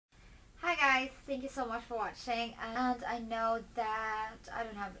guys, thank you so much for watching. And I know that I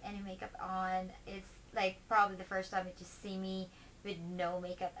don't have any makeup on. It's like probably the first time that you see me with no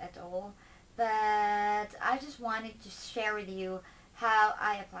makeup at all. But I just wanted to share with you how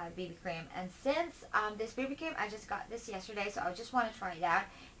I apply BB cream. And since this BB cream, I just got this yesterday, so I just want to try it out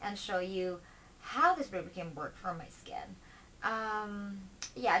and show you how this BB cream worked for my skin.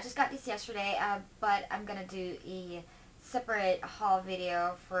 Yeah, I just got this yesterday, but I'm gonna do a separate haul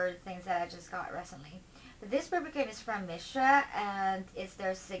video for things that I just got recently. But this BB cream is from MISSHA, and it's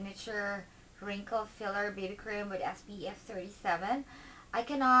their signature wrinkle filler BB cream with SPF 37. I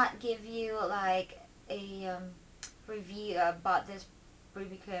cannot give you like a review about this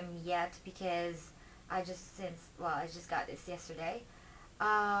BB cream yet because I just got this yesterday.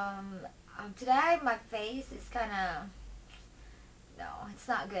 Today my face is kind of, no, it's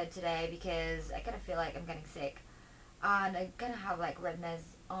not good today because I kind of feel like I'm getting sick. And I kind of have like redness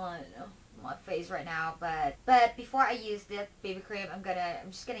on my face right now. But before I use this BB cream, I'm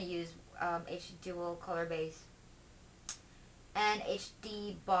just gonna use HD Dual Color Base and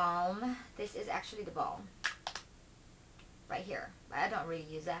HD Balm. This is actually the balm right here. I don't really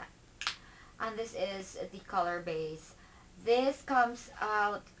use that. And this is the color base. This comes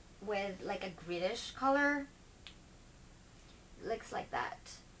out with like a greenish color. Looks like that.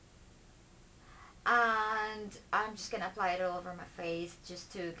 And I'm just gonna apply it all over my face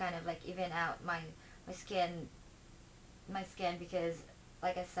just to kind of like even out my skin because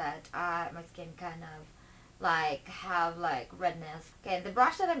like I said, my skin kind of like have like redness. Okay, the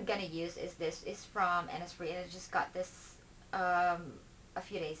brush that I'm gonna use is from Innisfree, and I just got this a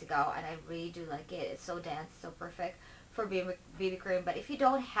few days ago, and I really do like it. It's so dense, so perfect for BB cream. But if you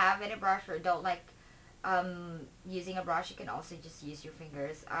don't have any brush or don't like using a brush, you can also just use your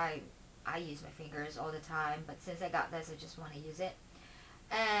fingers. I use my fingers all the time, but since I got this, I just want to use it.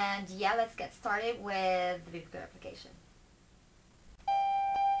 And yeah, let's get started with the BB cream application.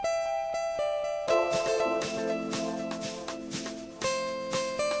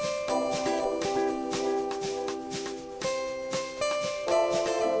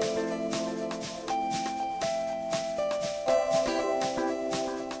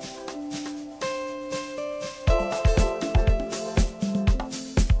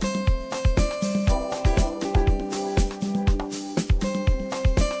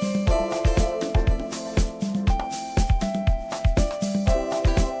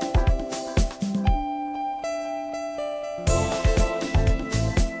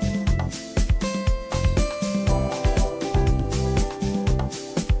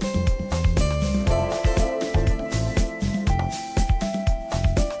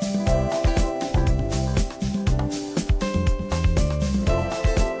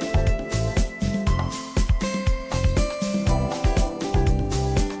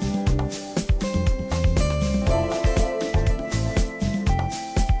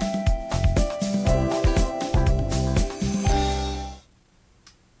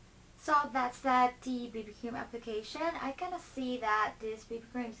 So that's the BB cream application. I kind of see that this BB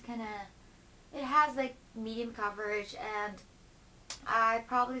cream is it has like medium coverage, and I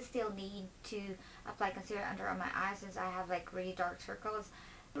probably still need to apply concealer under my eyes since I have like really dark circles.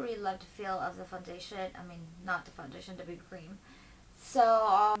 I really love the feel of the foundation. I mean, not the foundation, the BB cream. So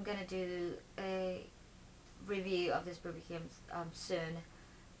I'm gonna do a review of this BB cream soon.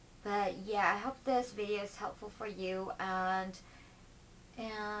 But yeah, I hope this video is helpful for you, and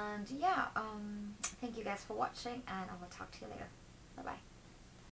yeah, thank you guys for watching, and I will talk to you later. Bye bye.